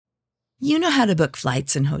You know how to book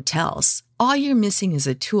flights and hotels. All you're missing is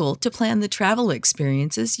a tool to plan the travel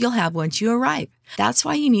experiences you'll have once you arrive. That's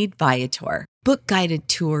why you need Viator. Book guided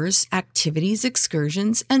tours, activities,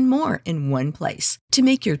 excursions, and more in one place to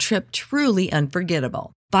make your trip truly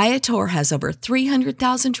unforgettable. Viator has over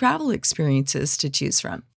 300,000 travel experiences to choose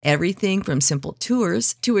from. Everything from simple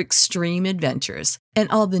tours to extreme adventures and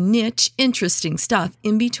all the niche, interesting stuff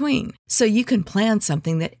in between. So you can plan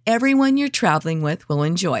something that everyone you're traveling with will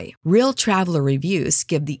enjoy. Real traveler reviews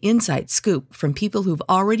give the inside scoop from people who've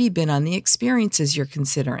already been on the experiences you're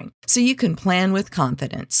considering. So you can plan with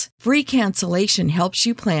confidence. Free cancellation helps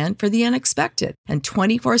you plan for the unexpected. And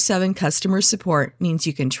 24/7 customer support means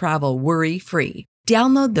you can travel worry-free.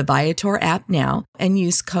 Download the Viator app now and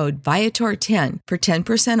use code Viator10 for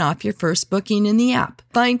 10% off your first booking in the app.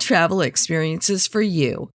 Find travel experiences for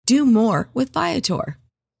you. Do more with Viator.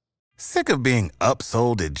 Sick of being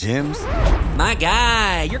upsold at gyms? My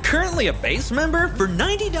guy, you're currently a base member? For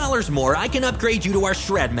 $90 more, I can upgrade you to our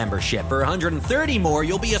Shred membership. For $130 more,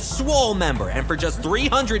 you'll be a Swole member. And for just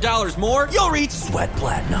 $300 more, you'll reach Sweat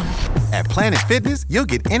Platinum. At Planet Fitness, you'll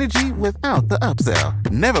get energy without the upsell.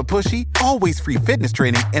 Never pushy, always free fitness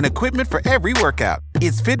training and equipment for every workout.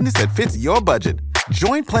 It's fitness that fits your budget.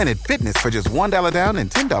 Join Planet Fitness for just $1 down and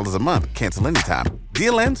 $10 a month. Cancel anytime.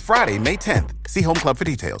 Deal ends Friday, May 10th. See Home Club for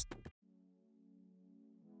details.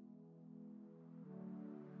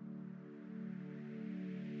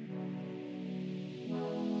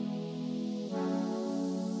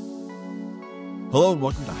 Hello and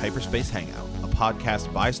welcome to Hyperspace Hangout, a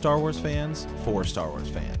podcast by Star Wars fans for Star Wars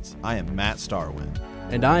fans. I am Matt Starwind.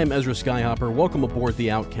 And I am Ezra Skyhopper. Welcome aboard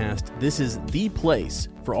The Outcast. This is the place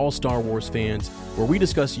for all Star Wars fans where we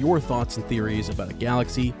discuss your thoughts and theories about a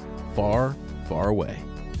galaxy far, far away.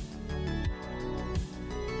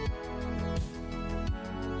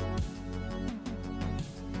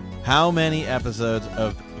 How many episodes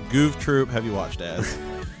of Goof Troop have you watched, Ez?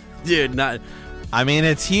 Dude, I mean,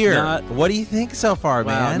 it's here. What do you think so far,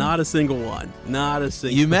 wow, man? Not a single one. Not a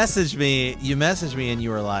single You messaged me and you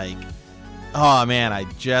were like, oh man, I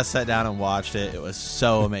just sat down and watched it. It was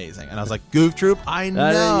so amazing. And I was like, Goof Troop? I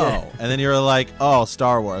know. Yeah. And then you were like, oh,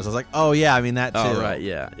 Star Wars. I was like, oh yeah, I mean that too. Oh, right,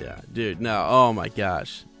 yeah. Dude, no, oh my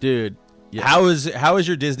gosh. Dude. Yeah. How is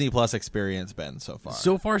your Disney Plus experience been so far?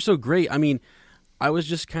 So far, so great. I mean, I was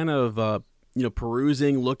just kind of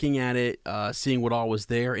perusing, looking at it, seeing what all was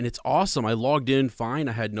there, and it's awesome. I logged in fine.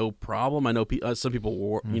 I had no problem. I know some people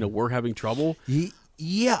were having trouble.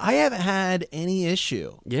 Yeah, I haven't had any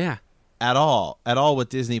issue. Yeah. At all with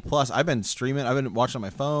Disney Plus. I've been streaming. I've been watching on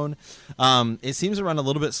my phone. It seems to run a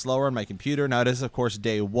little bit slower on my computer. Now, it is, of course,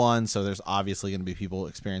 day one, so there's obviously going to be people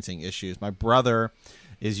experiencing issues. My brother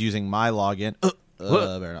is using my login.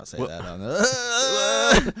 Better not say that on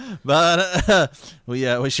the but we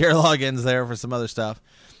share logins there for some other stuff.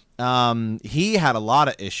 He had a lot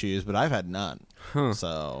of issues, but I've had none.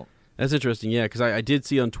 So that's interesting. Yeah, because I did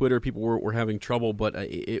see on Twitter people were having trouble, but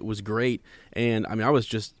it was great. And I mean, I was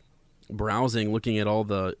just browsing, looking at all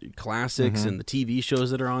the classics and the TV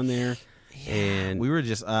shows that are on there. Yeah, and we were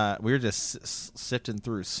just sifting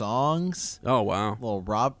through songs. Oh wow,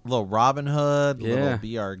 little Robin Hood, yeah. little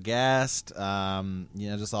Be Our Guest.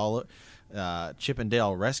 Just all Chip and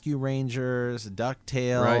Dale Rescue Rangers,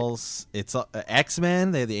 DuckTales. Right. It's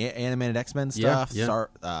X-Men. They have the animated X-Men stuff. Yeah.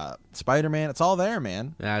 Spider-Man. It's all there,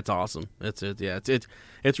 man. That's awesome.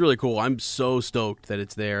 It's really cool. I'm so stoked that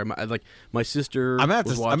it's there. My sister. I'm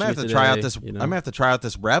gonna have to try out this. You know? I'm gonna have to try out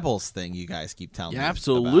this Rebels thing you guys keep telling me.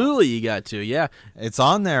 Absolutely, you got to. Yeah, it's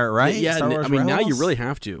on there, right? Yeah. Star Wars I mean, Rebels? now you really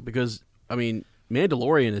have to, because I mean,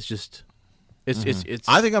 Mandalorian is just. It's.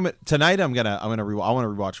 I think tonight. I want to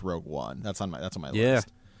rewatch Rogue One. That's on my list.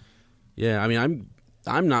 Yeah. I mean,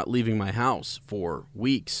 I'm not leaving my house for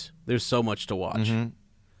weeks. There's so much to watch. Mm-hmm.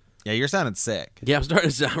 Yeah, you're sounding sick. Yeah, I'm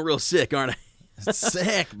starting to sound real sick, aren't I? It's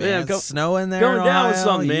sick, man. It's snowing there. Going down with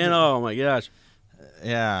something, man. Oh my gosh.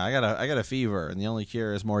 Yeah, I got a fever, and the only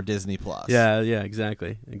cure is more Disney Plus. Yeah,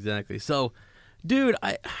 exactly. So, dude,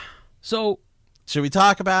 should we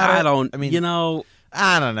talk about it? I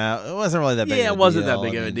don't know. It wasn't really that big. Yeah, of a it wasn't deal. that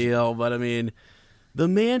big of a deal, but I mean, The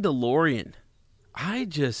Mandalorian.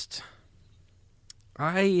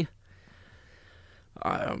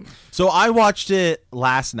 So I watched it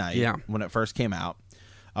last night. Yeah. When it first came out.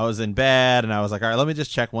 I was in bed and I was like, all right, let me just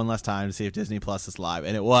check one last time to see if Disney Plus is live,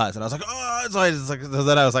 and it was, and I was like, oh, so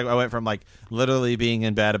then I went from like literally being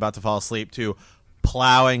in bed about to fall asleep to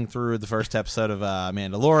plowing through the first episode of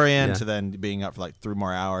Mandalorian to then being up for like 3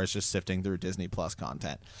 more hours just sifting through Disney Plus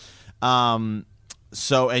content.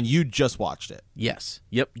 So, and you just watched it? Yes.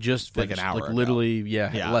 Yep. Just like an hour, literally,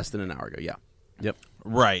 less than an hour ago. Yeah. Yep.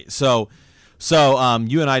 Right. So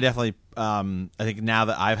you and I definitely, I think now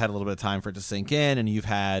that I've had a little bit of time for it to sink in, and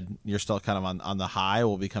you're still kind of on the high.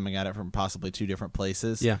 We'll be coming at it from possibly two different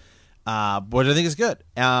places. Yeah. Which I think is good.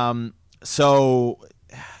 So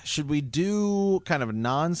should we do kind of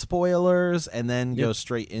non-spoilers and then go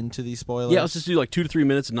straight into these spoilers? Yeah, let's just do like 2 to 3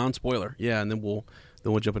 minutes of non-spoiler. Yeah, and then we'll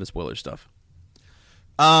jump into spoiler stuff.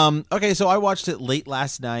 Okay, so I watched it late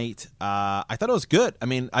last night. I thought it was good. I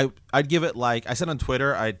mean, I'd give it, like I said on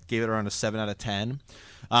Twitter, I gave it around a 7 out of 10.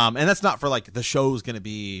 And that's not for like the show's going to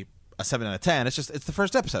be a 7 out of 10. It's just, it's the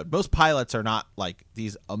first episode. Most pilots are not like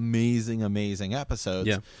these amazing episodes.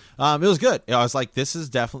 Yeah. It was good. I was like, this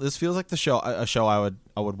feels like a show I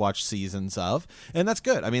would watch seasons of, and that's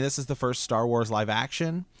good. I mean, this is the first Star Wars live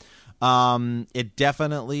action. It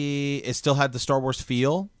still had the Star Wars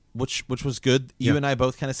feel, which was good. You and I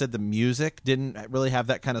both kind of said the music didn't really have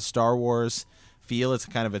that kind of Star Wars feel. It's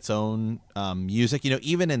kind of its own music. You know,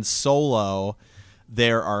 even in Solo,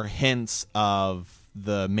 there are hints of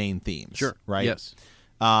the main themes. Sure. Right. Yes.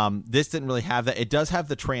 This didn't really have that. It does have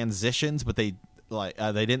the transitions, but they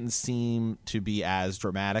didn't seem to be as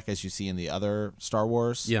dramatic as you see in the other Star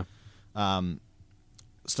Wars. Yeah.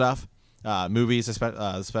 Stuff, movies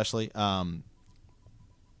especially.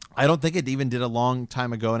 I don't think it even did a long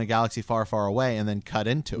time ago in a galaxy far, far away, and then cut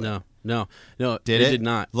into it. No. Did it it? did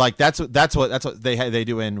not. Like that's what they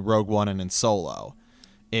do in Rogue One and in Solo.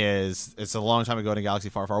 It's a long time ago in a galaxy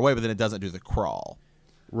far, far away, but then it doesn't do the crawl.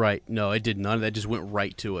 Right. No, it did none of that. Just went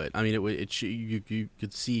right to it. I mean, you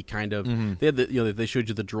could see kind of they had they showed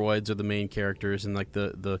you the droids are the main characters, and like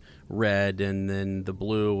the red and then the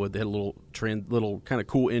blue. They had a little kind of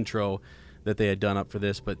cool intro that they had done up for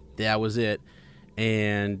this, but that was it.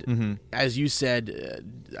 And as you said,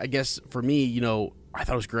 I guess for me, I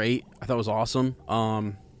thought it was great. I thought it was awesome.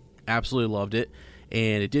 Absolutely loved it,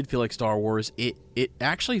 and it did feel like Star Wars. It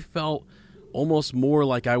actually felt almost more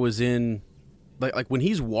like I was in. Like when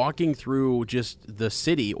he's walking through just the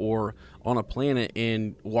city or on a planet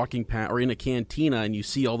and walking past or in a cantina and you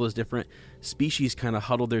see all those different species kind of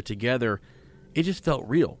huddled there together, it just felt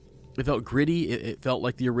real. It felt gritty. It felt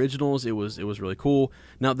like the originals. It was really cool.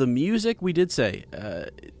 Now the music, we did say a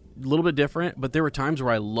little bit different, but there were times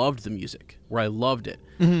where I loved the music, where I loved it.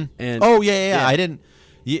 Mm-hmm. And yeah. I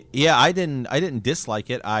didn't dislike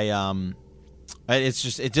it.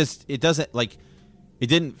 It doesn't like. It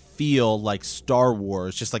didn't feel like Star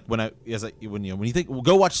Wars. Just like when you think, well,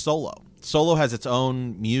 go watch Solo. Solo has its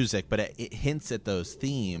own music, but it hints at those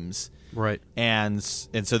themes, right? And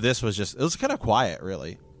so this was it was kind of quiet,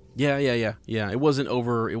 really. Yeah. It wasn't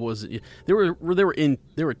over. It was there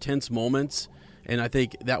were tense moments, and I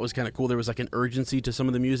think that was kind of cool. There was like an urgency to some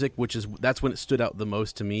of the music, that's when it stood out the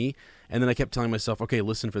most to me. And then I kept telling myself, okay,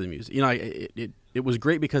 listen for the music. It was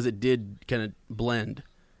great because it did kind of blend.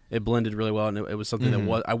 It blended really well, and it was something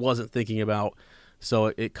that I wasn't thinking about, so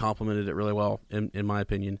it complemented it really well, in my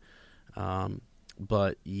opinion.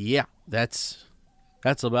 But yeah, that's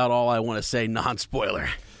about all I want to say, non-spoiler.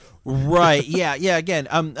 Right? Yeah. Again,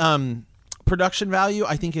 production value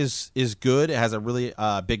I think is good. It has a really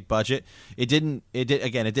big budget. It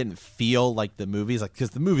didn't feel like the movies, like because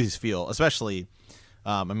the movies feel, especially.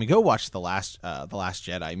 Go watch the Last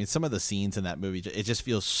Jedi. I mean, some of the scenes in that movie, it just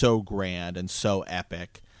feels so grand and so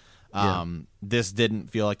epic. This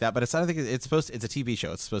didn't feel like that, but I think it's a TV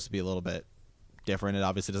show. It's supposed to be a little bit different. It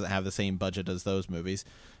obviously doesn't have the same budget as those movies.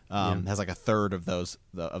 Has like a third of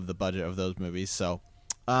the budget of those movies. So,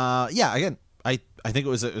 again, I think it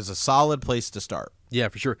was a solid place to start. Yeah,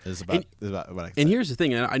 for sure. Is about what I can and say. Here's the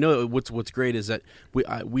thing, and I know what's great is that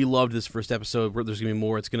we loved this first episode. There's going to be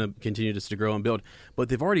more. It's going to continue to grow and build. But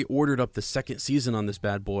they've already ordered up the second season on this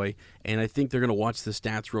bad boy, and I think they're going to watch the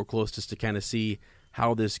stats real close just to kind of see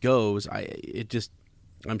how this goes.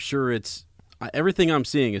 I'm sure everything I'm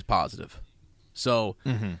seeing is positive. So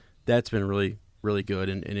that's been really, really good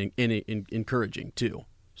and encouraging too.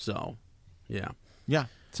 So, yeah. Yeah.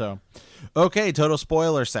 So, okay, total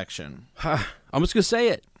spoiler section. I'm just going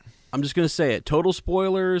to say it. Total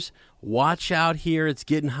spoilers. Watch out here. It's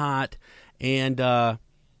getting hot. And that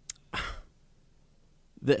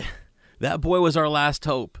boy was our last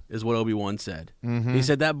hope, is what Obi-Wan said. Mm-hmm. He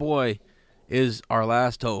said that boy is our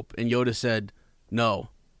last hope. And Yoda said,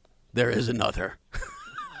 no, there is another.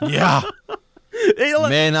 Yeah.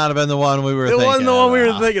 May not have been the one we were thinking about. It wasn't the one we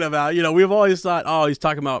were thinking about. We've always thought, oh, he's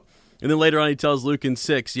talking about... And then later on he tells Luke in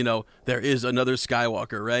 6, there is another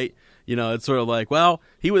Skywalker, right? It's sort of like, well,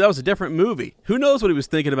 that was a different movie. Who knows what he was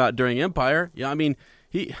thinking about during Empire? Yeah, I mean,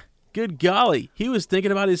 good golly, he was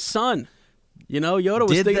thinking about his son. Yoda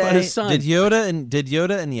was thinking about his son. Did Yoda and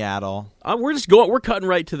Yaddle? We're cutting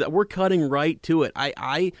right to that. We're cutting right to it.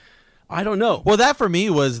 I don't know. Well, that for me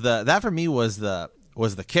was the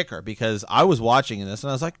kicker, because I was watching this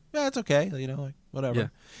and I was like, yeah, it's okay, like whatever. Yeah.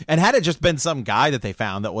 And had it just been some guy that they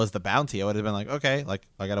found that was the bounty, I would have been like, okay, like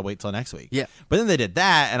I gotta wait till next week. Yeah. But then they did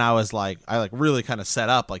that, and I was like, I really kind of set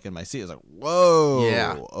up like in my seat. I was like, whoa,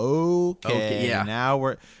 yeah, okay, yeah.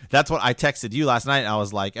 Now that's what I texted you last night. And I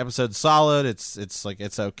was like, episode's solid. It's like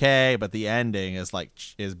it's okay, but the ending is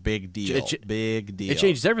big deal, big deal. It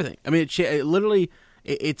changes everything. I mean, it literally,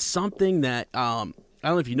 it's something that I don't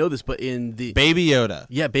know if you know this, but in the Baby Yoda,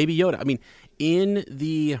 Baby Yoda. I mean, in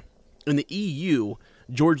the EU,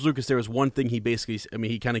 George Lucas, there was one thing he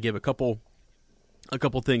kind of gave a couple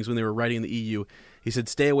things when they were writing in the EU. He said,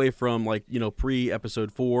 stay away from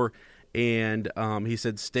pre-episode 4, and he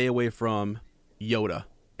said, stay away from Yoda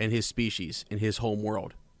and his species in his home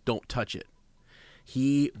world. Don't touch it.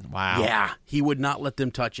 He would not let them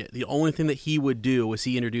touch it. The only thing that he would do was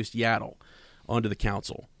he introduced Yaddle onto the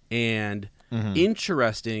council. And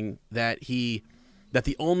interesting that that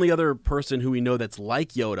the only other person who we know that's like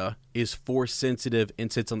Yoda is Force sensitive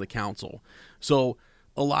and sits on the council. So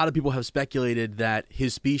a lot of people have speculated that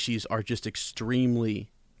his species are just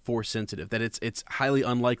extremely Force sensitive, that it's highly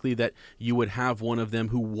unlikely that you would have one of them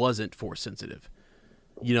who wasn't Force sensitive.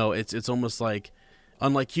 It's almost like,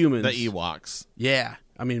 unlike humans. The Ewoks. Yeah,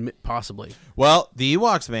 I mean, possibly. Well, the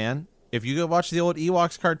Ewoks, man. If you go watch the old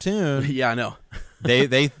Ewoks cartoon. Yeah, I know.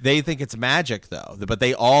 they think it's magic, though, but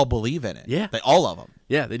they all believe in it. Yeah. All of them.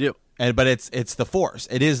 Yeah, they do. But it's the Force.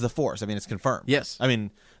 It is the Force. I mean, it's confirmed. Yes. I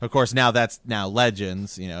mean, of course, that's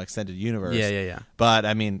Legends, extended universe. Yeah. But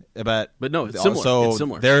I mean, but no, it's similar. So it's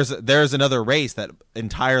similar. There's another race that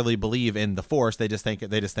entirely believe in the Force. They just think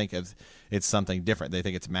it's something different. They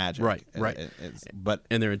think it's magic. Right.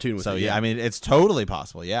 And they're in tune with it. So yeah, I mean, it's totally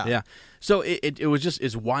possible. Yeah. Yeah. So it was just,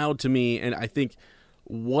 it's wild to me, and I think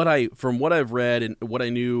from what I've read and what I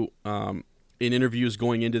knew in interviews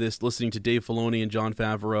going into this, listening to Dave Filoni and Jon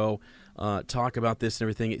Favreau talk about this and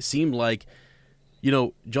everything, it seemed like,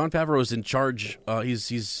 Jon Favreau is in charge.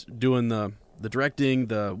 He's doing the directing,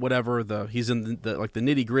 the whatever, he's in the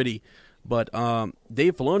nitty gritty. But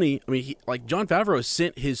Dave Filoni, I mean, Jon Favreau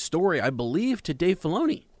sent his story, I believe, to Dave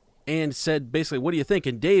Filoni and said basically, "What do you think?"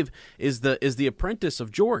 And Dave is the apprentice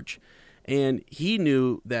of George, and he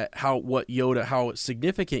knew that how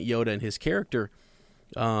significant Yoda and his character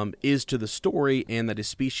is to the story, and that his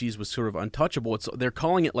species was sort of untouchable. They're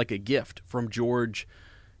calling it like a gift from George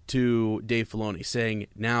to Dave Filoni, saying,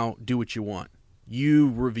 now do what you want.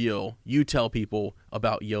 You tell people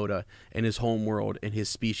about Yoda and his home world and his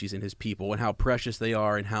species and his people and how precious they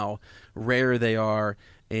are and how rare they are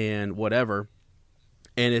and whatever.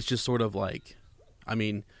 And it's just sort of like, I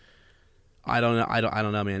mean, I don't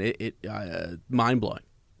know, man. It mind blowing.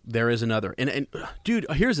 There is another, and dude,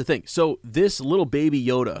 here's the thing. So this little baby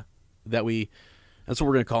Yoda that's what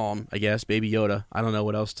we're gonna call him, I guess, Baby Yoda. I don't know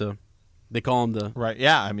what else they call him the right.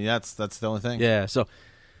 Yeah, I mean that's the only thing. Yeah. So,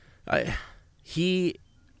 he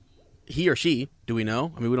or she, do we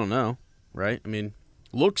know? I mean, we don't know, right? I mean,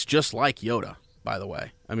 looks just like Yoda. By the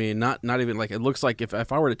way, I mean not even like, it looks like if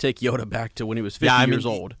I were to take Yoda back to when he was 50 years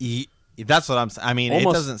old. That's what I'm saying. I mean, almost.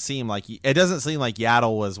 It doesn't seem like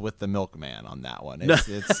Yaddle was with the milkman on that one.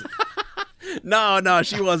 It's No,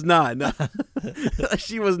 she was not. No.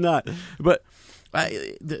 She was not. But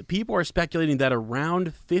people are speculating that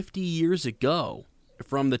around 50 years ago,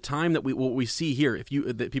 from the time that what we see here,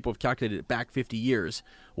 that people have calculated it back 50 years,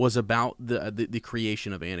 was about the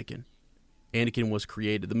creation of Anakin. Anakin was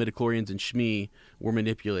created. The midichlorians and Shmi were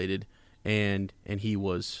manipulated, and he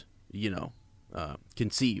was,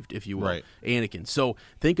 conceived, if you will, right. Anakin. So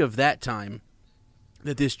think of that time,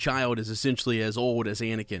 that this child is essentially as old as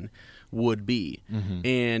Anakin would be. Mm-hmm.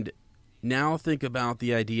 And now think about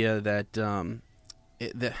the idea that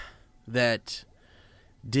that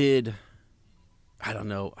did, I don't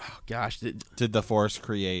know, oh gosh, did the Force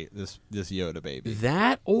create this Yoda baby?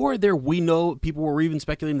 That, or we know people were even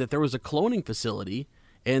speculating that there was a cloning facility,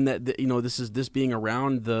 and that this being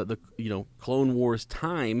around the Clone Wars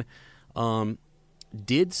time.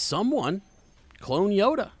 Did someone clone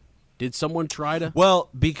Yoda? Did someone try to? Well,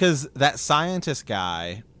 because that scientist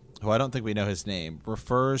guy, who I don't think we know his name,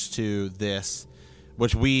 refers to this,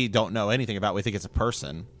 which we don't know anything about. We think it's a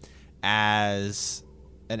person, as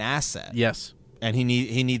an asset. Yes. And he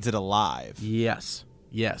needs it alive. Yes.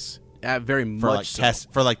 Very much so.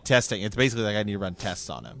 For testing. It's basically like I need to run tests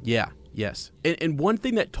on him. Yeah. Yes. And one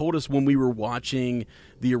thing that told us when we were watching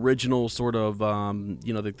the original sort of,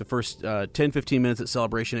 the first 10, 15 minutes at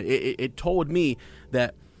Celebration, it told me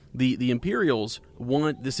that the Imperials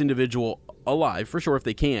want this individual alive for sure if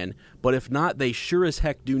they can, but if not, they sure as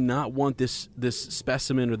heck do not want this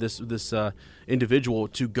specimen or this individual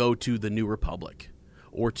to go to the New Republic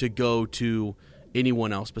or to go to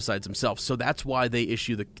anyone else besides themselves. So that's why they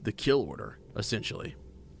issue the kill order, essentially.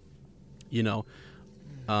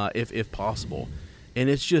 If possible, and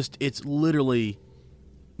it's literally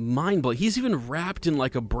mind-blowing. He's even wrapped in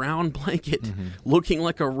like a brown blanket, looking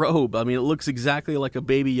like a robe. I mean, it looks exactly like a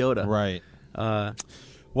baby Yoda. Right.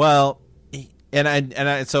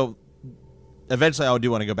 So eventually I do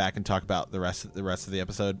want to go back and talk about the rest of the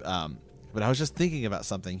episode. But I was just thinking about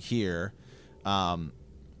something here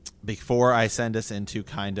before I send us into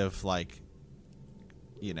kind of like,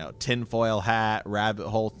 tinfoil hat, rabbit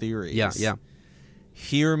hole theories. Yeah.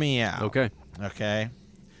 Hear me out. Okay.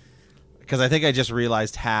 Because I think I just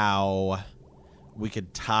realized how we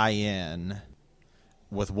could tie in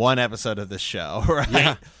with one episode of this show, right?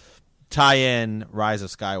 Yeah. Tie in Rise of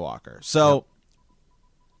Skywalker. So,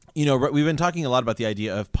 we've been talking a lot about the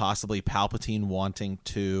idea of possibly Palpatine wanting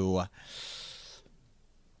to,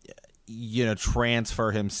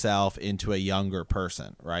 transfer himself into a younger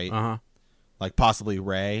person, right? Uh-huh. Like possibly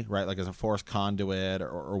Rey, right? Like as a Force conduit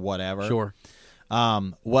or whatever. Sure.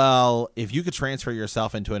 Well, if you could transfer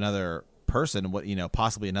yourself into another person,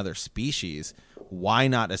 possibly another species, why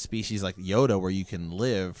not a species like Yoda where you can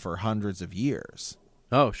live for hundreds of years?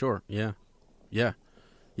 Oh, sure. Yeah.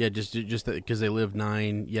 Just because they live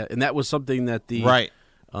 9. Yeah, and that was something that the right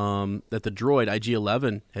that the droid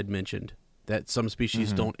IG-11 had mentioned, that some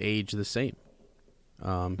species don't age the same.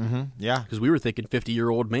 Yeah, because we were thinking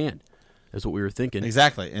 50-year-old man is what we were thinking.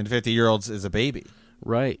 Exactly, and 50-year-olds is a baby.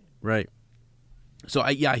 Right. So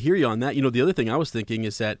I hear you on that. The other thing I was thinking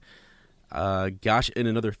is that, in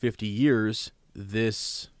another 50 years,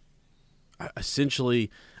 this essentially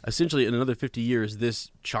in another 50 years,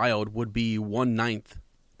 this child would be 1/9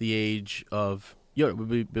 the age of Yoda.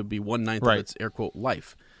 Would be 1/9 right. of its air quote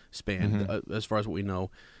life span, as far as what we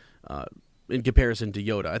know, in comparison to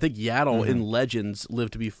Yoda. I think Yaddle in Legends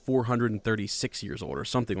lived to be 436 years old or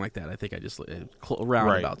something like that. I think I just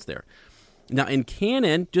roundabouts there. Now, in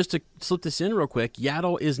canon, just to slip this in real quick,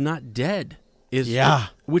 Yaddle is not dead.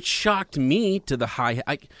 Which shocked me to the high.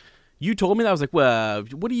 You told me that. I was like, well,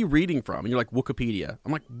 what are you reading from? And you're like, Wikipedia.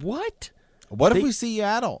 I'm like, what? What if we see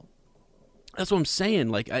Yaddle? That's what I'm saying.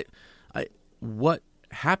 Like, what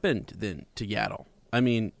happened then to Yaddle? I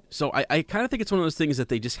mean, so I kind of think it's one of those things that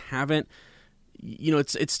they just haven't,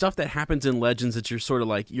 it's stuff that happens in Legends that you're sort of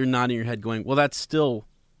like, you're nodding your head going, well, that's still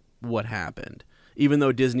what happened. Even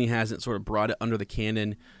though Disney hasn't sort of brought it under the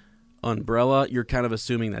canon umbrella, you're kind of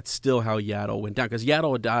assuming that's still how Yaddle went down. Because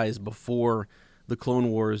Yaddle dies before the Clone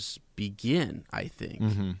Wars begin, I think.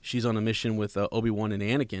 She's on a mission with Obi-Wan and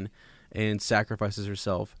Anakin and sacrifices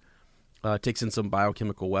herself, takes in some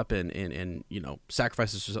biochemical weapon and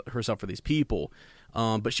sacrifices herself for these people.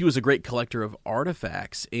 But she was a great collector of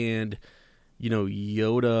artifacts. And,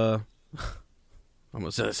 Yoda... I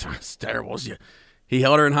almost said it's terrible. He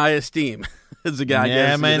held her in high esteem. As a guy,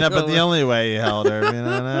 yeah, may not, but the only way he held her. I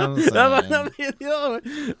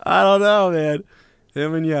don't know, man.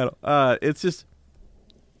 Him and Yaddle. It's just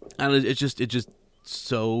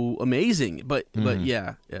so amazing. But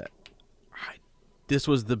yeah. This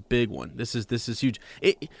was the big one. This is huge.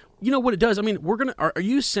 You know what it does? I mean, are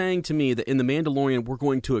you saying to me that in The Mandalorian we're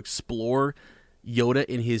going to explore Yoda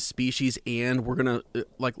and his species, and we're gonna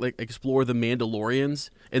like explore the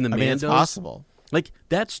Mandalorians and the Mandos? It's possible. Like,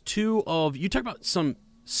 that's you talk about some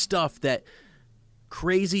stuff that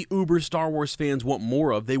crazy uber Star Wars fans want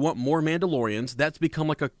more of. They want more Mandalorians. That's become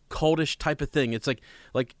like a cultish type of thing. It's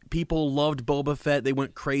like people loved Boba Fett. They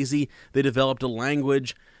went crazy. They developed a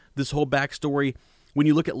language, this whole backstory. When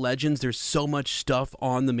you look at Legends, there's so much stuff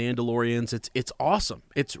on the Mandalorians. It's awesome.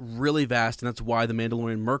 It's really vast, and that's why the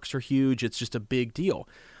Mandalorian mercs are huge. It's just a big deal.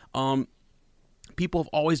 People have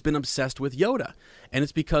always been obsessed with Yoda, and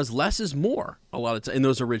it's because less is more a lot of in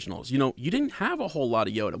those originals. You didn't have a whole lot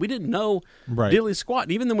of Yoda. We didn't know diddly squat.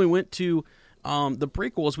 And even then we went to the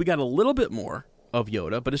prequels, we got a little bit more of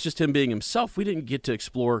Yoda, but it's just him being himself. We didn't get to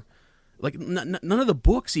explore none of the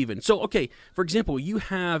books even. So, okay, for example, you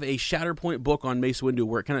have a Shatterpoint book on Mace Windu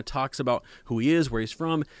where it kind of talks about who he is, where he's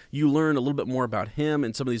from. You learn a little bit more about him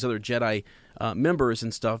and some of these other Jedi members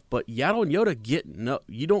and stuff, but Yaddle and Yoda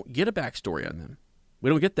you don't get a backstory on them. We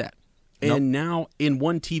don't get that. And now in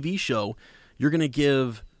one TV show, you're going to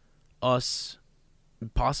give us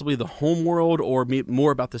possibly the homeworld or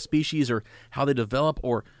more about the species or how they develop,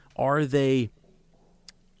 or are they,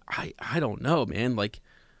 I don't know, man. Like,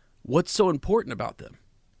 what's so important about them,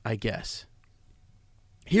 I guess?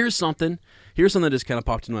 Here's something that just kind of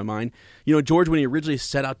popped into my mind. George, when he originally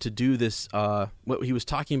set out to do this, what he was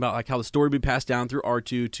talking about, like how the story would be passed down through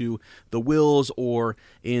R2 to the Wills, or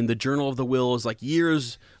in the Journal of the Wills, like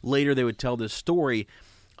years later they would tell this story.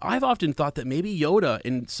 I've often thought that maybe Yoda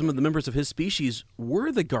and some of the members of his species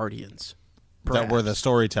were the Guardians. Perhaps. That were the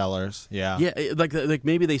storytellers. Yeah. Yeah, like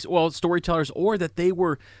maybe storytellers, or that they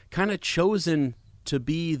were kind of chosen to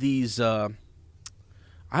be these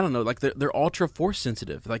I don't know, like they're ultra force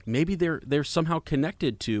sensitive. Like maybe they're somehow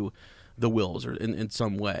connected to the Wills, or in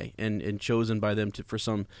some way, and chosen by them for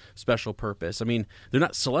some special purpose. I mean, they're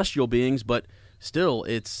not celestial beings, but still,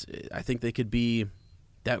 I think that could be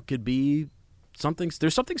something.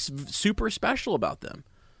 There's something super special about them.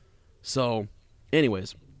 So,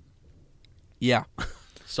 anyways, yeah.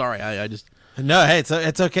 Sorry, I just. No, hey,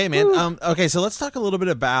 it's okay, man. Okay, so let's talk a little bit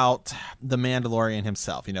about the Mandalorian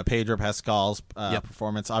himself. Pedro Pascal's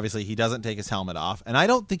performance. Obviously, he doesn't take his helmet off, and I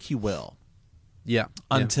don't think he will. Yeah.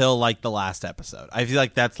 Until like the last episode. I feel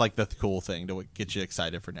like that's like the cool thing to get you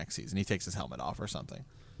excited for next season. He takes his helmet off or something.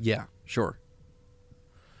 Yeah, sure.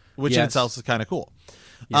 Which in itself is kind of cool.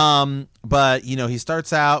 Yeah. But he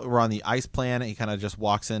starts out. We're on the ice planet. He kind of just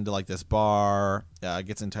walks into like this bar,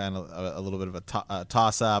 gets into a little bit of a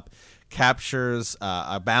toss up. Captures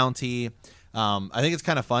a bounty. I think it's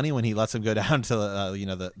kind of funny when he lets him go down to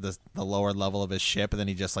the lower level of his ship, and then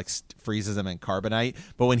he just like freezes him in carbonite.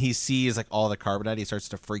 But when he sees like all the carbonite, he starts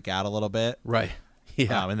to freak out a little bit. Right.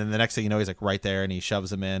 Yeah. And then the next thing you know, he's like right there, and he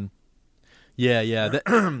shoves him in. Yeah. Yeah.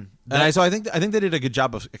 So I think they did a good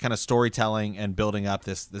job of kind of storytelling and building up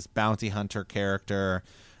this bounty hunter character.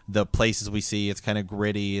 The places we see, it's kind of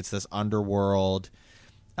gritty. It's this underworld.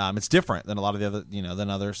 It's different than a lot of the other, than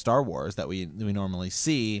other Star Wars that we normally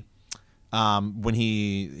see. When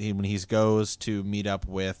he goes to meet up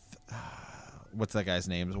with, what's that guy's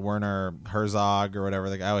name? Werner Herzog or whatever.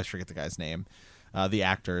 I always forget the guy's name, the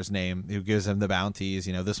actor's name, who gives him the bounties.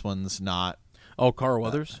 This one's not. Oh, Carl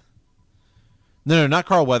Weathers. No, not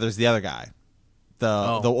Carl Weathers. The other guy, the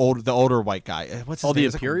older white guy. What's his name?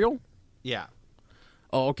 The Imperial. Yeah.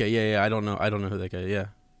 Oh, okay. Yeah. I don't know who that guy. Yeah.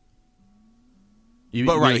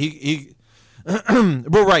 But when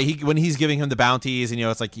he's giving him the bounties, and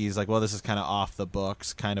it's like he's like, well, this is kind of off the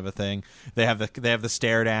books, kind of a thing. They have the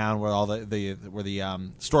stare down where all the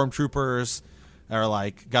stormtroopers are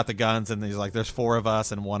like got the guns, and he's like, there's 4 of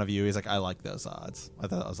us and 1 of you. He's like, I like those odds. I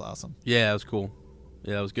thought that was awesome. Yeah, that was cool.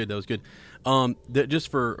 Yeah, that was good. Just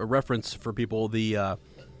for a reference for people, that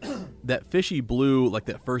fishy blue, like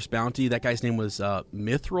that first bounty, that guy's name was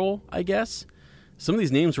Mithril, I guess. Some of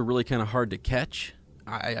these names were really kind of hard to catch.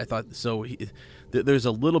 I thought so. There's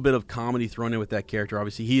a little bit of comedy thrown in with that character.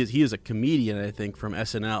 Obviously, he is a comedian, I think, from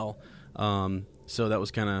SNL. So that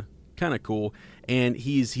was kind of cool. And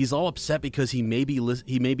he's all upset because he may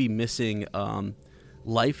be missing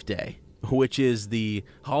Life Day, which is the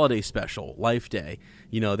holiday special, Life Day.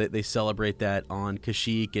 They celebrate that on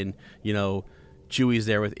Kashyyyk, and Chewie's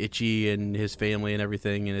there with Itchy and his family and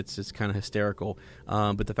everything, and it's just kind of hysterical.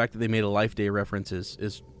 But the fact that they made a Life Day reference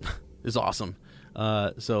is awesome.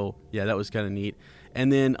 So yeah, that was kind of neat.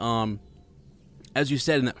 And then, as you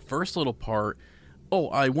said in that first little part,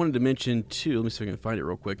 I wanted to mention too. Let me see if I can find it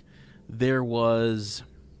real quick. There was,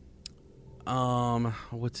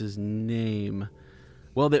 what's his name?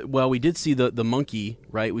 Well, we did see the monkey,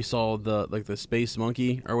 right? We saw the space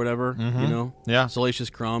monkey or whatever, Yeah. Salacious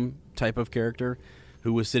Crumb type of character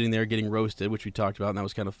who was sitting there getting roasted, which we talked about, and that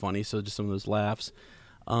was kind of funny. So just some of those laughs.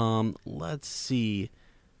 Let's see.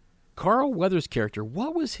 Carl Weathers' character,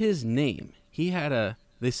 what was his name? He had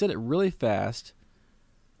they said it really fast.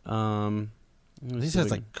 He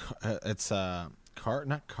says it's not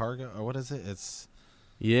cargo, or what is it? It's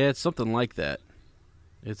something like that.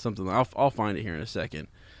 It's something. I'll find it here in a second.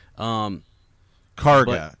 Karga,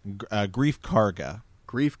 Greef Karga.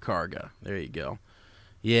 Greef Karga. There you go.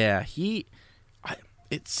 Yeah,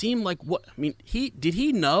 it seemed like did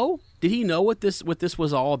he know? Did he know what this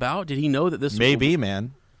was all about? Did he know that this maybe,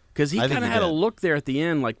 man? Because he kind of had a look there at the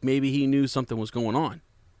end, like maybe he knew something was going on.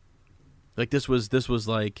 Like this was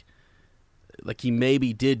like he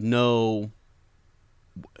maybe did know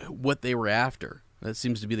what they were after. That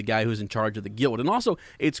seems to be the guy who's in charge of the guild. And also,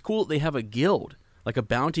 it's cool that they have a guild, like a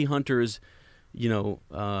bounty hunters, guild,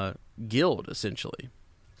 essentially.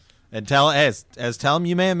 And tell him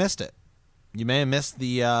you may have missed it. You may have missed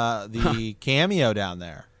the cameo down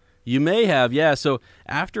there. You may have, yeah. So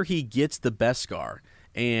after he gets the Beskar,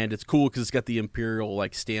 and it's cool because it's got the Imperial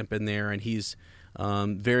stamp in there, and he's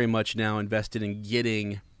very much now invested in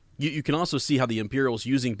getting. You can also see how the Imperials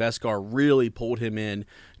using Beskar really pulled him in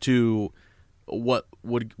to what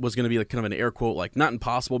was going to be like kind of an air quote, like not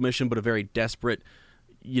impossible mission, but a very desperate,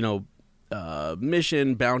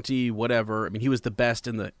 mission, bounty, whatever. I mean, he was the best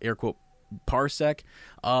in the air quote parsec,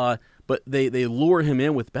 but they lure him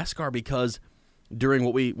in with Beskar because during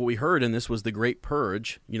what we heard, and this was the Great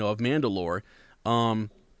Purge, of Mandalore,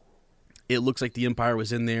 it looks like the Empire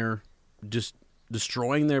was in there just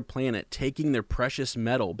destroying their planet, taking their precious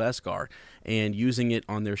metal, Beskar, and using it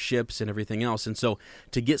on their ships and everything else. And so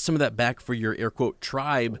to get some of that back for your air quote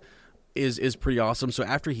tribe is pretty awesome. So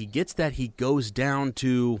after he gets that, he goes down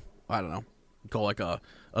to, I don't know, call like a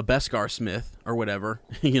Beskar smith or whatever,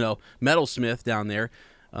 metal smith down there.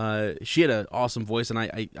 She had an awesome voice, and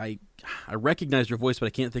I recognized her voice, but I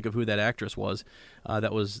can't think of who that actress was.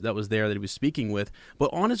 That was there that he was speaking with.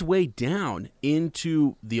 But on his way down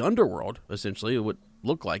into the underworld, essentially, it would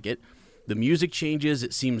look like it. The music changes.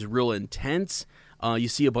 It seems real intense. You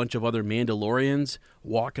see a bunch of other Mandalorians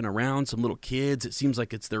walking around, some little kids. It seems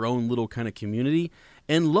like it's their own little kind of community.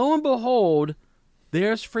 And lo and behold,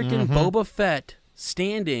 there's freaking Boba Fett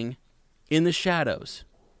standing in the shadows.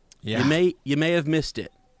 Yeah. You may have missed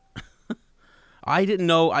it. I didn't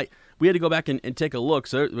know. We had to go back and take a look.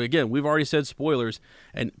 So again, we've already said spoilers,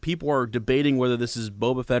 and people are debating whether this is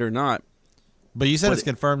Boba Fett or not. But you said it's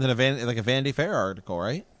confirmed in a Vanity Fair article,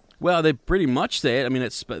 right? Well, they pretty much say it. I mean,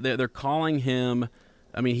 they're calling him.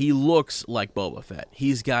 I mean, he looks like Boba Fett.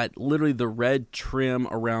 He's got literally the red trim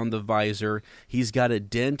around the visor. He's got a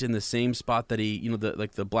dent in the same spot that he,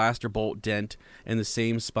 the blaster bolt dent in the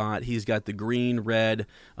same spot. He's got the green, red,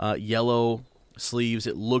 yellow sleeves.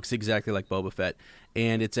 It looks exactly like Boba Fett.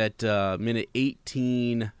 And it's at minute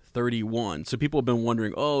 18:31. So people have been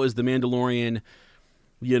wondering, is the Mandalorian,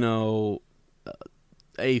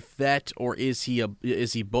 a Fett, or is he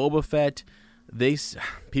Boba Fett?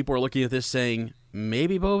 People are looking at this saying,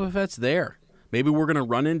 maybe Boba Fett's there. Maybe we're going to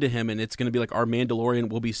run into him, and it's going to be like our Mandalorian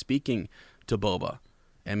will be speaking to Boba.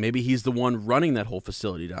 And maybe he's the one running that whole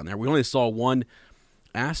facility down there. We only saw one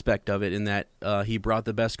aspect of it in that he brought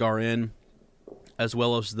the Beskar in, as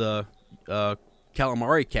well as the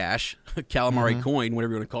calamari cash, calamari coin,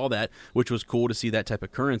 whatever you want to call that, which was cool to see that type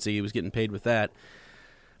of currency. He was getting paid with that.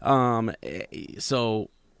 So,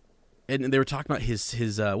 and they were talking about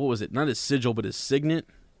his what was it? Not his sigil, but his signet.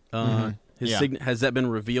 His signet, has that been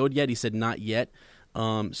revealed yet? He said not yet.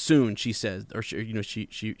 Soon, she said, or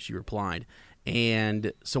she replied.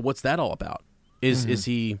 And so, what's that all about? Is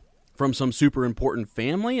he from some super important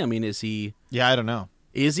family? I mean, is he? Yeah, I don't know.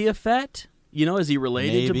 Is he a Fett? Is he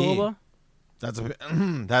related to Boba? That's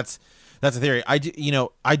a theory.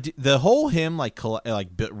 The whole him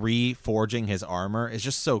reforging his armor is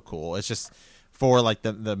just so cool. It's just for like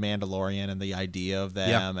the Mandalorian and the idea of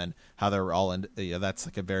them and how they're all in. That's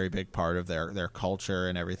like a very big part of their culture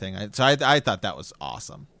and everything. So I thought that was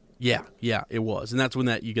awesome. Yeah, it was, and that's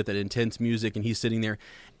when you get that intense music, and he's sitting there,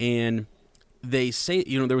 and they say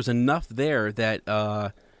there was enough there that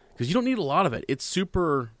because you don't need a lot of it. It's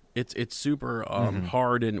super. It's super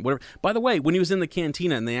hard and whatever. By the way, when he was in the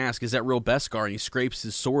cantina and they ask, "Is that real Beskar?" and he scrapes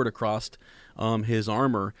his sword across his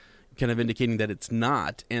armor, kind of indicating that it's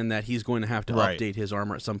not, and that he's going to have to update his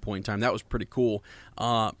armor at some point in time. That was pretty cool.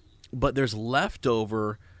 But there's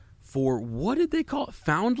leftover for, what did they call it?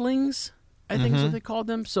 Foundlings, I think is what they called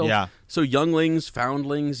them. So younglings,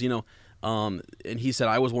 foundlings, and he said,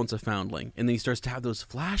 "I was once a foundling," and then he starts to have those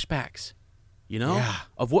flashbacks.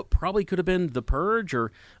 Of what probably could have been the Purge,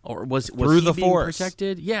 or was through he the being Force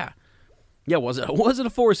protected? Yeah. Was it a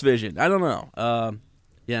Force vision? I don't know.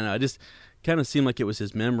 It just kind of seemed like it was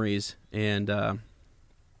his memories, and I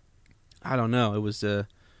don't know. It was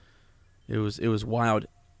wild.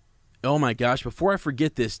 Oh my gosh! Before I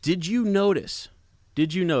forget this, did you notice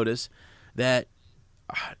that?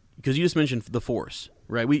 Because you just mentioned the Force,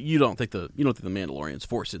 right? You don't think the Mandalorian's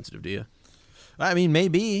Force sensitive, do you? I mean,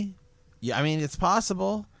 maybe. Yeah, I mean, it's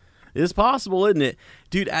possible. It's possible, isn't it?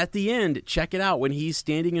 Dude, at the end, check it out. When he's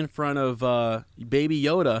standing in front of Baby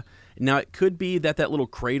Yoda, now it could be that little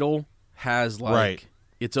cradle has,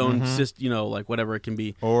 its own system, like whatever it can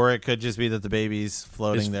be. Or it could just be that the baby's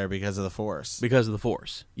floating there because of the Force. Because of the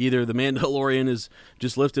Force. Either the Mandalorian has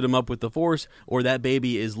just lifted him up with the Force, or that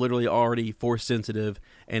baby is literally already Force sensitive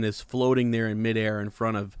and is floating there in midair in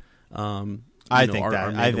front of I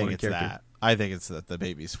think it's that. I think it's that the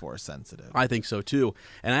baby's Force sensitive. I think so too,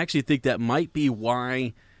 and I actually think that might be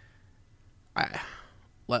why.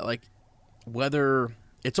 Whether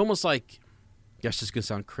it's almost like, gosh, this is gonna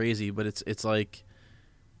sound crazy, but it's like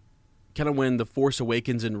kind of when the Force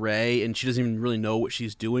awakens in Rey and she doesn't even really know what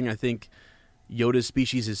she's doing. I think Yoda's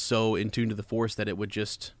species is so in tune to the Force that it would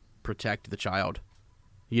just protect the child.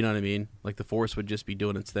 You know what I mean? Like the Force would just be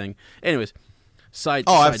doing its thing. Anyways, side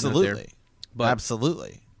Oh, side absolutely. note there. But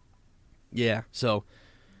Absolutely. yeah, so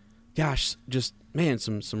gosh, just man,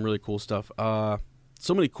 some really cool stuff. So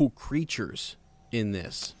many cool creatures in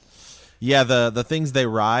this. Yeah, the things they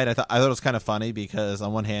ride, I thought it was kind of funny because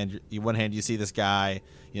on one hand you see this guy,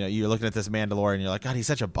 you're looking at this Mandalorian, and you're like, God, he's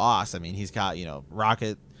such a boss. I mean, he's got he's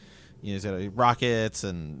got rockets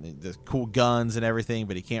and the cool guns and everything,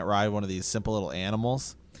 but he can't ride one of these simple little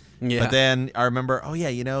animals. Yeah. But then I remember,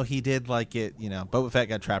 he did like it. Boba Fett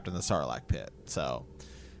got trapped in the Sarlacc pit, so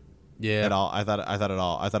Yeah. I thought it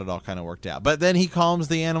all kind of worked out. But then he calms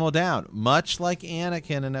the animal down, much like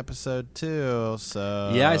Anakin in Episode 2.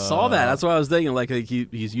 So Yeah, I saw that. That's what I was thinking. Like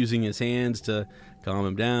he's using his hands to calm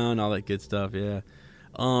him down, all that good stuff. Yeah.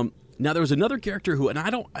 Now there was another character who, and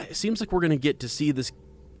it seems like we're gonna get to see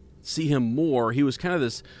him more. He was kind of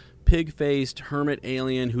this pig-faced hermit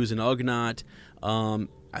alien who's an Ugnaught.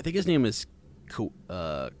 I think his name is Quill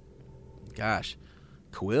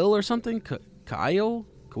or something. Kyle.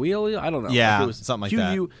 I don't know. Yeah, Like it was something like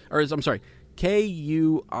that. I'm sorry,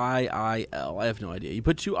 Kuiil. I have no idea. You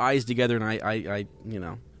put two I's together, and I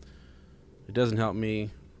it doesn't help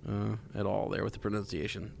me at all there with the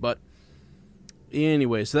pronunciation. But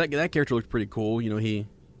anyway, so that character looked pretty cool. He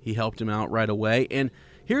helped him out right away. And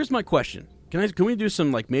here's my question: Can we do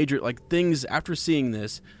some like major like things after seeing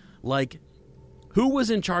this? Like, who was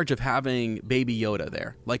in charge of having Baby Yoda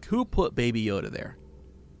there? Like, who put Baby Yoda there?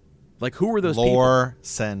 Like, who were those Lore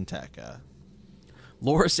Santeca.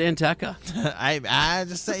 Laura Santeca? I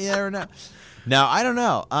just say you never know. No, I don't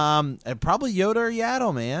know. Probably Yoda or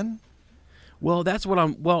Yaddle, man. Well, that's what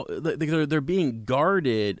I'm. Well, they're being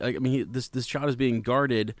guarded. I mean, this child is being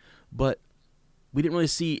guarded, but we didn't really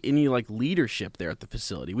see any like leadership there at the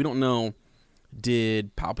facility. We don't know.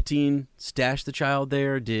 Did Palpatine stash the child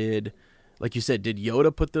there? Like you said, did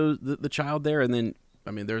Yoda put the child there? And then,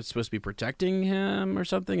 I mean, they're supposed to be protecting him or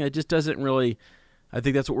something. It just doesn't really. I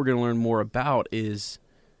think that's what we're going to learn more about is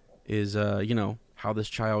how this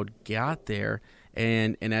child got there.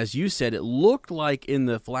 And as you said, it looked like in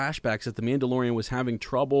the flashbacks that the Mandalorian was having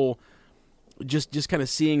trouble just kind of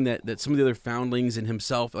seeing that some of the other foundlings and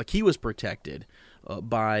himself, like he was protected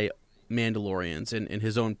by Mandalorians and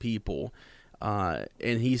his own people. And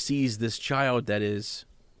he sees this child that is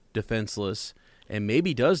defenseless and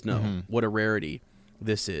maybe does know what a rarity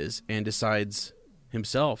this is, and decides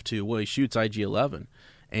himself to, he shoots IG-11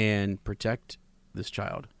 and protect this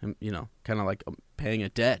child, kind of like paying a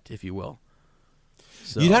debt, if you will.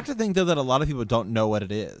 So, you'd have to think, though, that a lot of people don't know what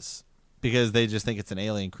it is because they just think it's an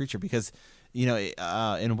alien creature because, in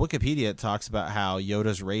Wikipedia it talks about how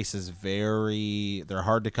Yoda's race is they're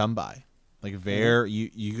hard to come by. Like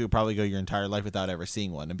you could probably go your entire life without ever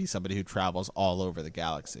seeing one and be somebody who travels all over the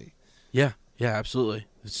galaxy. Yeah, absolutely.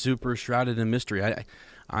 It's super shrouded in mystery.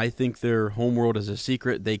 I think their homeworld is a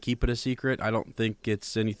secret. They keep it a secret. I don't think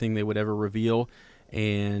it's anything they would ever reveal,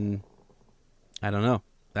 and I don't know.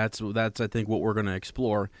 That's I think what we're going to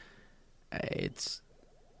explore.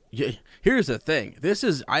 Here's the thing.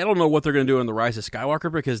 I don't know what they're going to do in The Rise of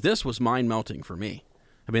Skywalker because this was mind-melting for me.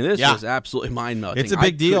 I mean, this was absolutely mind-melting. It's a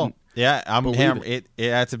big deal. Yeah,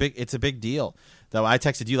 it's a big deal. Though I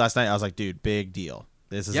texted you last night, I was like, dude, big deal.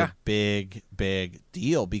 This is a big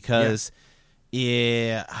deal because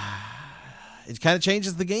it kind of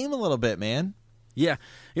changes the game a little bit, man. Yeah,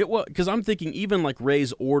 because I'm thinking even like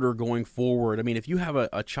Rey's order going forward. I mean, if you have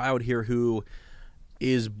a child here who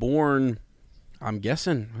is born, I'm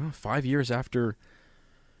guessing 5 years after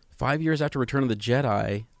Return of the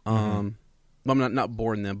Jedi. I'm not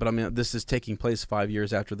born then, but I mean this is taking place 5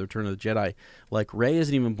 years after the Return of the Jedi. Like Rey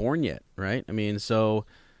isn't even born yet, right? I mean, so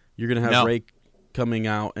you're gonna have Rey coming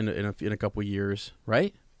out in a couple years,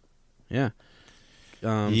 right? Yeah.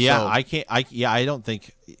 I don't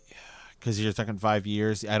think, because you're talking 5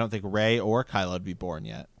 years, I don't think Rey or Kylo would be born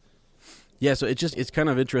yet. Yeah, so it's kind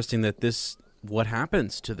of interesting that what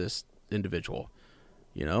happens to this individual,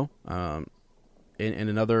 in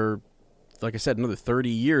another, like I said, another 30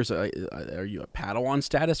 years. Are you a Padawan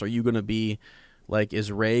status? Are you going to be, like,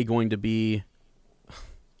 is Rey going to be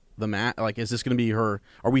like, is this going to be her?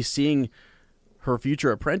 Are we seeing her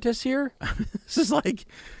future apprentice here? This is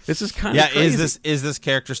kind of crazy. Is this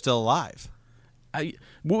character still alive?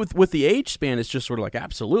 With the age span, it's just sort of like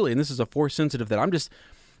absolutely, and this is a Force sensitive that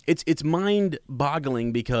it's mind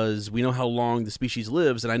boggling because we know how long the species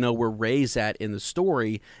lives, and I know where Rey's at in the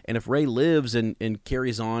story, and if Rey lives and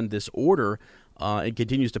carries on this order and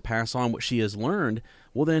continues to pass on what she has learned,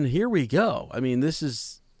 well then here we go. I mean,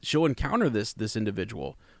 she'll encounter this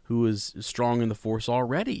individual who is strong in the Force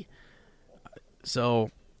already. So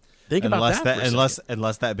Think about that for a second.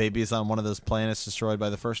 Unless that baby's on one of those planets destroyed by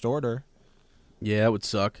the First Order. Yeah, it would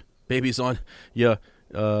suck. Baby Yoda's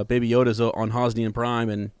on Hosnian Prime,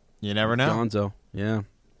 and you never know. Gonzo. Yeah,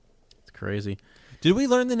 it's crazy. Did we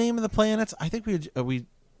learn the name of the planets? I think I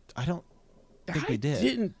don't think we did. I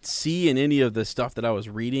didn't see in any of the stuff that I was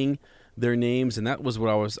reading their names, and that was what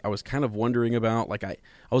I was kind of wondering about. Like I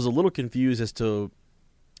was a little confused as to,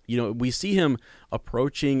 we see him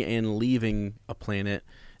approaching and leaving a planet,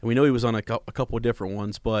 and we know he was on a couple of different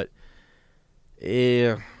ones, but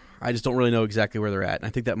I just don't really know exactly where they're at. And I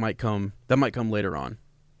think that might come later on.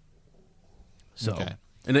 So, okay.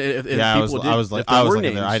 And if I was looking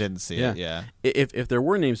names, there. I didn't see it. Yeah. If there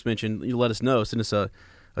were names mentioned, you let us know. Send us a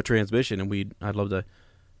transmission, and I'd love to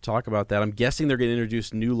talk about that. I'm guessing they're going to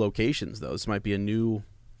introduce new locations, though. This might be a new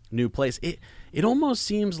place. It almost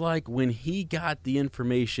seems like when he got the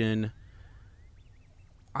information,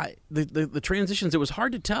 the transitions, it was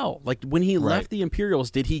hard to tell. Like when he left the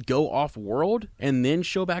Imperials, did he go off world and then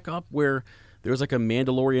show back up where there was like a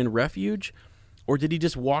Mandalorian refuge, or did he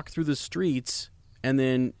just walk through the streets and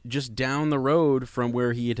then just down the road from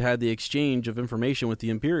where he had the exchange of information with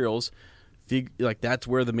the Imperials, like that's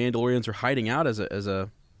where the Mandalorians are hiding out as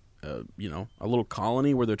a little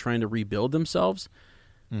colony where they're trying to rebuild themselves?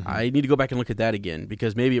 Mm-hmm. I need to go back and look at that again,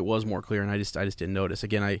 because maybe it was more clear and I just didn't notice.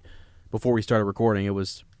 Again, before we started recording, it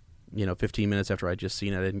was 15 minutes after I'd just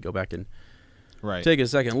seen it. I didn't go back and take a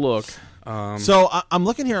second look. So I'm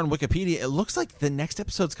looking here on Wikipedia. It looks like the next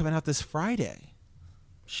episode's coming out this Friday.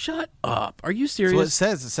 Shut up! Are you serious? So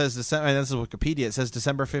it says December. And this is Wikipedia. It says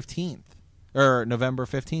December 15th or November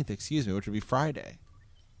 15th. Excuse me, which would be Friday.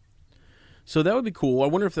 So that would be cool. I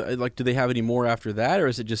wonder if do they have any more after that, or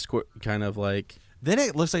is it just kind of like? Then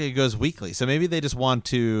it looks like it goes weekly. So maybe they just want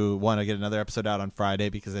to get another episode out on Friday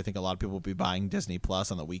because I think a lot of people will be buying Disney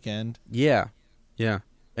Plus on the weekend. Yeah,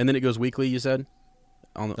 and then it goes weekly. You said.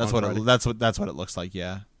 That's what it looks like.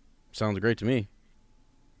 Yeah, sounds great to me.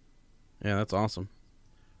 Yeah, that's awesome.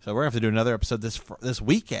 So we're gonna have to do another episode this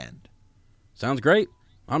weekend. Sounds great.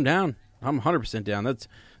 I'm down. I'm 100% down. That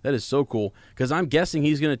is so cool, because I'm guessing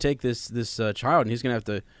he's gonna take this child and he's gonna have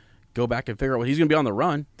to go back and figure out what he's gonna be on the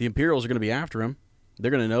run. The Imperials are gonna be after him. They're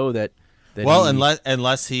gonna know that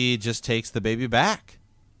unless he just takes the baby back.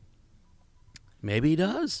 Maybe he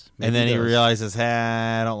does. And then he realizes,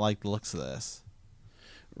 hey, I don't like the looks of this.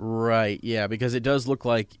 Right, yeah, because it does look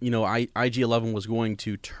like, IG-11 was going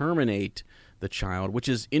to terminate the child, which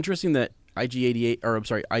is interesting that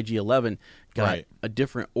IG-11 got a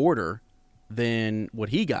different order than what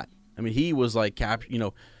he got. I mean, he was like,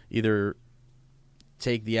 either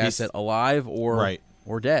take the asset alive or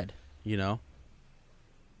dead,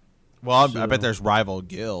 Well, I bet there's rival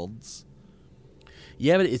guilds.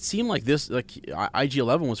 Yeah, but it seemed like this, like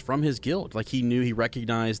IG-11 was from his guild. Like he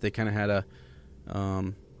recognized they kind of had a,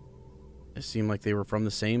 it seemed like they were from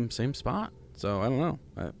the same spot. So I don't know.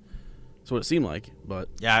 That's what it seemed like. But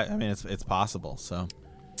yeah, I mean it's possible. So.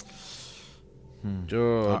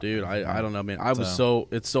 Oh, dude, I don't know, man.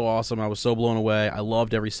 It's so awesome. I was so blown away. I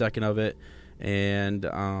loved every second of it, and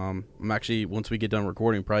I'm actually, once we get done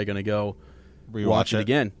recording, probably gonna go watch it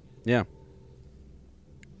again. Yeah.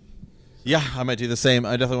 Yeah, I might do the same.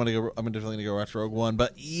 I'm definitely gonna go watch Rogue One.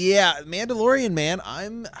 But yeah, Mandalorian, man,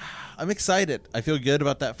 I'm excited. I feel good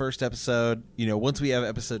about that first episode. Once we have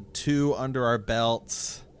episode 2 under our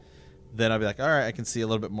belts, then I'll be like, all right, I can see a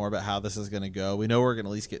little bit more about how this is gonna go. We know we're gonna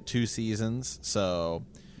at least get 2 seasons, so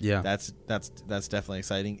yeah, that's definitely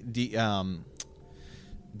exciting.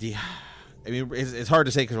 I mean, it's hard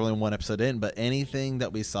to say because we're only 1 episode in, but anything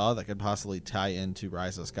that we saw that could possibly tie into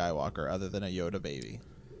Rise of Skywalker other than a Yoda baby.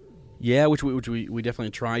 Yeah, which we definitely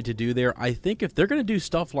tried to do there. I think if they're going to do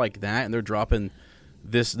stuff like that and they're dropping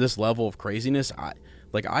this level of craziness, I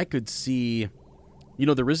could see,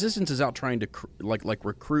 the Resistance is out trying to like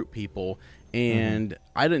recruit people, and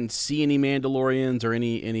I didn't see any Mandalorians or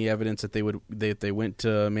any evidence that they went to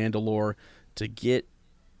Mandalore to get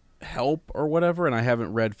help or whatever, and I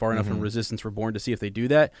haven't read far enough in Resistance Reborn to see if they do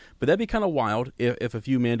that, but that'd be kind of wild if a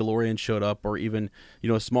few Mandalorians showed up, or even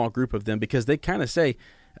a small group of them, because they kind of say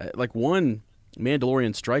like one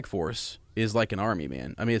Mandalorian strike force is like an army,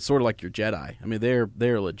 man. I mean, it's sort of like your Jedi. I mean,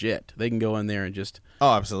 they're legit. They can go in there and just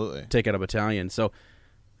absolutely take out a battalion. So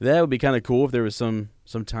that would be kind of cool if there was some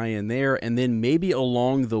tie-in there, and then maybe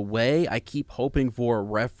along the way, I keep hoping for a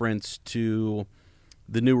reference to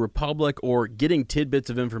the New Republic, or getting tidbits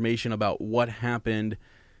of information about what happened,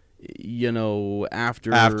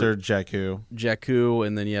 after Jakku,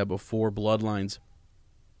 and then before Bloodlines.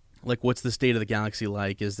 Like, what's the state of the galaxy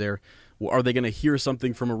like? Are they going to hear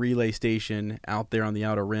something from a relay station out there on the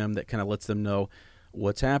Outer Rim that kind of lets them know,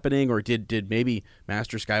 what's happening, or did maybe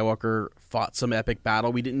Master Skywalker fought some epic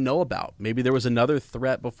battle we didn't know about? Maybe there was another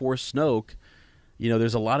threat before Snoke.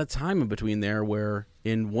 There's a lot of time in between there where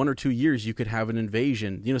in 1 or 2 years you could have an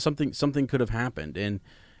invasion. Something could have happened, and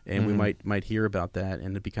we might hear about that,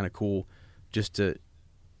 and it'd be kind of cool just to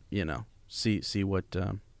see what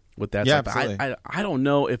that's yeah, like. absolutely. I don't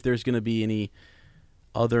know if there's going to be any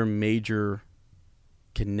other major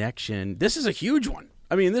connection. This is a huge one.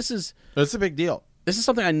 I mean, it's a big deal. This is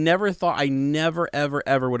something I never thought, I never, ever,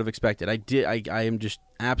 ever would have expected. I am just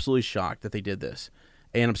absolutely shocked that they did this,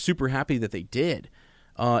 and I'm super happy that they did.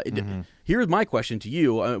 Here's my question to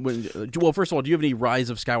you. Well, first of all, do you have any Rise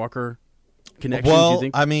of Skywalker connections? Well, you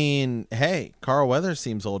think? I mean, hey, Carl Weathers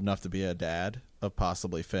seems old enough to be a dad of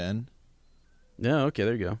possibly Finn. Yeah, okay,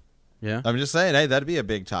 there you go. Yeah. I'm just saying, hey, that'd be a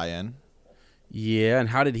big tie-in. Yeah, and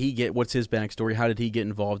how did he get? What's his backstory? How did he get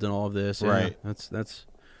involved in all of this? Right. Yeah,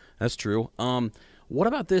 that's true. What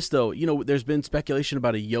about this though? There's been speculation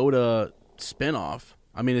about a Yoda spinoff.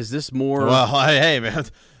 I mean, is this more? Well, hey, man,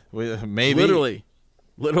 maybe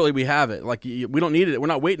literally, we have it. Like we don't need it. We're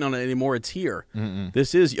not waiting on it anymore. It's here.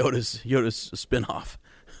 This is Yoda's spinoff.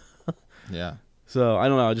 Yeah. So I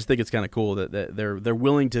don't know. I just think it's kind of cool that they're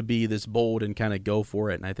willing to be this bold and kind of go for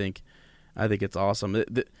it. And I think it's awesome.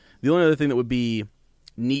 The only other thing that would be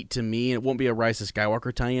neat to me, and it won't be a Rise of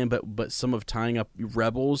Skywalker tie-in, but some of tying up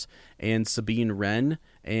Rebels and Sabine Wren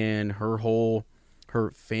and her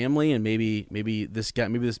family, and maybe this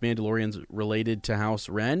Mandalorian's related to House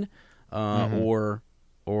Wren, or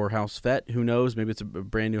House Fett. Who knows? Maybe it's a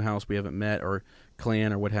brand new house we haven't met, or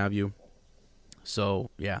clan, or what have you.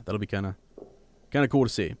 So yeah, that'll be kind of cool to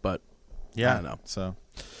see. But yeah, I don't know. So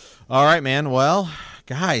all right, man. Well,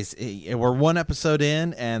 guys, we're one episode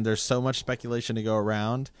in, and there's so much speculation to go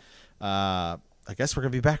around. I guess we're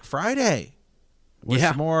gonna be back Friday with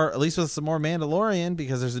some more, at least with some more Mandalorian,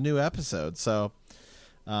 because there's a new episode. So,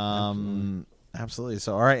 absolutely.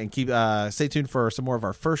 So, all right, and keep stay tuned for some more of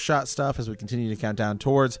our first shot stuff as we continue to count down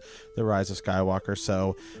towards the Rise of Skywalker.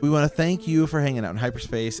 So, we want to thank you for hanging out in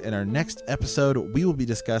hyperspace. In our next episode, we will be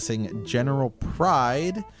discussing General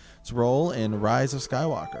Pride's role in Rise of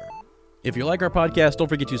Skywalker. If you like our podcast, don't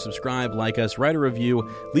forget to subscribe, like us, write a review,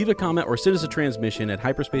 leave a comment, or send us a transmission at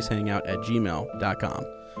hyperspacehangout@gmail.com.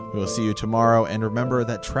 We will see you tomorrow, and remember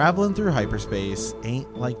that traveling through hyperspace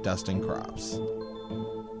ain't like dusting crops.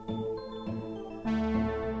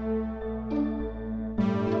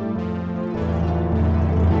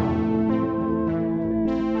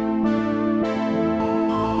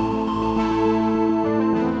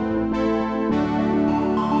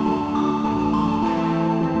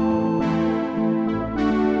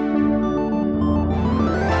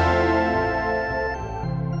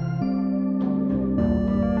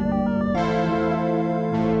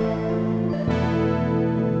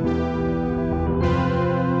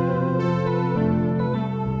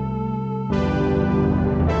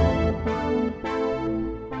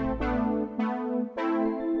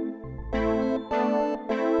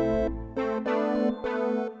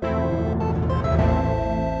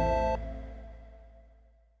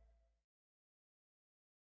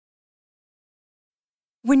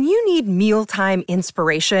 When you need mealtime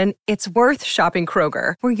inspiration, it's worth shopping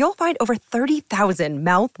Kroger, where you'll find over 30,000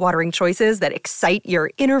 mouth-watering choices that excite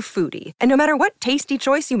your inner foodie. And no matter what tasty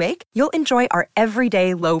choice you make, you'll enjoy our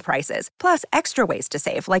everyday low prices, plus extra ways to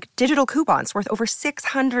save, like digital coupons worth over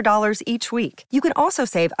 $600 each week. You can also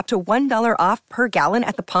save up to $1 off per gallon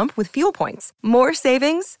at the pump with fuel points. More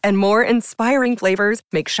savings and more inspiring flavors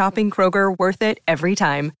make shopping Kroger worth it every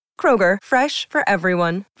time. Kroger, fresh for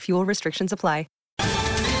everyone. Fuel restrictions apply.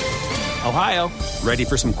 Ohio, ready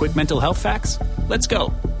for some quick mental health facts? Let's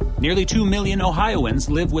go. Nearly 2 million Ohioans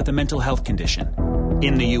live with a mental health condition.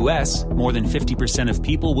 In the U.S., more than 50% of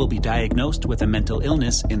people will be diagnosed with a mental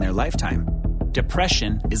illness in their lifetime.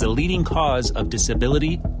 Depression is a leading cause of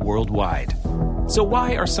disability worldwide. So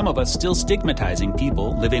why are some of us still stigmatizing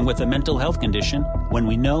people living with a mental health condition when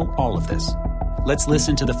we know all of this? Let's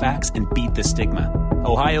listen to the facts and beat the stigma.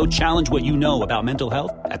 Ohio, challenge what you know about mental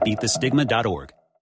health at beatthestigma.org.